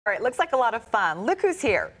All right, looks like a lot of fun. Look who's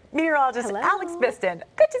here. Meteorologist Hello. Alex Biston.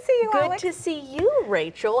 Good to see you, Good Alex. to see you,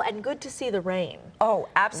 Rachel, and good to see the rain. Oh,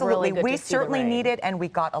 absolutely. Really good We to see the certainly rain. need it, and we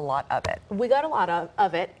got a lot of it. We got a lot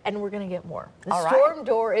of it, and we're going to get more. The All storm right.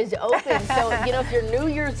 door is open, so, if your New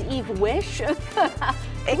Year's Eve wish...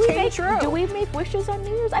 It came true. Do we make wishes on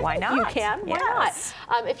New Year's? Why think not? You can. Why Yes.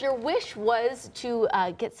 not? If your wish was to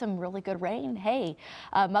get some really good rain, hey,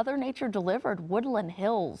 Mother Nature delivered. Woodland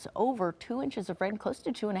Hills, over 2 inches of rain, close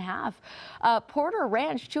to 2.5. Porter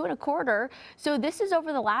Ranch, 2.25. So this is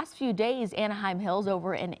over the last few days. Anaheim Hills,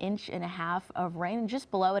 over 1.5 inches of rain, and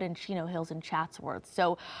just below it in Chino Hills and Chatsworth.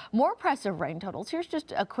 So more impressive rain totals. Here's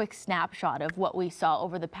just a quick snapshot of what we saw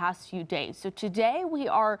over the past few days. So today we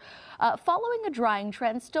are following a drying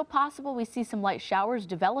trend. Still possible we see some light showers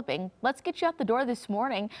developing. Let's get you out the door this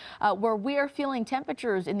morning where we are feeling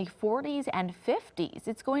temperatures in the 40s and 50s.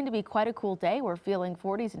 It's going to be quite a cool day. We're feeling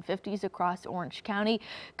 40s and 50s across Orange County.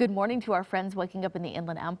 Good morning to our friends waking up in the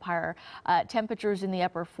Inland Empire. Temperatures in the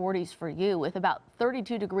upper 40s for you, with about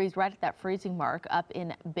 32 degrees right at that freezing mark up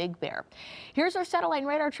in Big Bear. Here's our satellite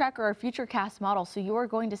radar tracker, our futurecast model. So you are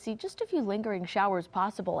going to see just a few lingering showers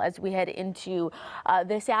possible as we head into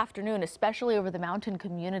this afternoon, especially over the mountain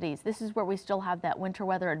communities. This is where we still have that winter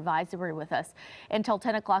weather advisory with us until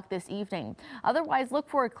 10 o'clock this evening. Otherwise, look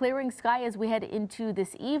for a clearing sky as we head into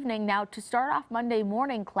this evening. Now, to start off Monday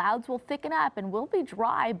morning, clouds will thicken up and will be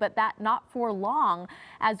dry, but that not for long,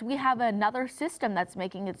 as we have another system that's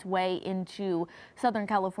making its way into Southern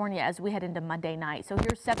California as we head into Monday night. So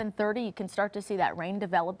here's 7:30. You can start to see that rain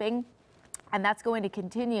developing, and that's going to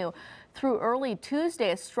continue through early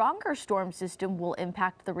Tuesday. A stronger storm system will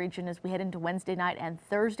impact the region as we head into Wednesday night and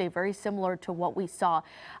Thursday, very similar to what we saw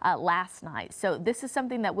last night. So this is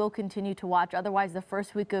something that we'll continue to watch. Otherwise, the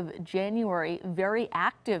first week of January, very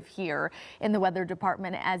active here in the weather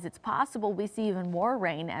department, as it's possible we see even more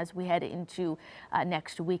rain as we head into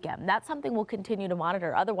next weekend. That's something we'll continue to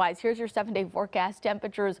monitor. Otherwise, here's your 7-day forecast.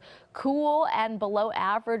 Temperatures cool and below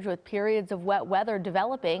average, with periods of wet weather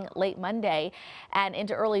developing late Monday and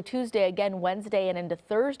into early Tuesday, again Wednesday and into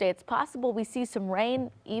Thursday. It's possible we see some rain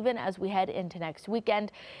even as we head into next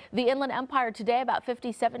weekend. The Inland Empire today about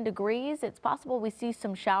 57 degrees. It's possible we see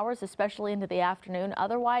some showers, especially into the afternoon.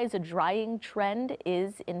 Otherwise, a drying trend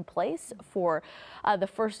is in place for the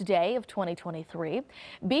first day of 2023.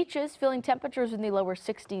 Beaches feeling temperatures in the lower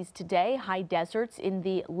 60s today. High deserts in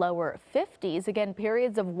the lower 50s. Again,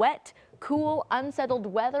 periods of wet, cool, unsettled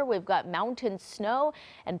weather. We've got mountain snow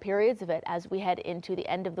and periods of it as we head into the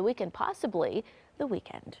end of the week and possibly the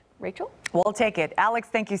weekend. Rachel? We'll take it. Alex,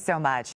 thank you so much.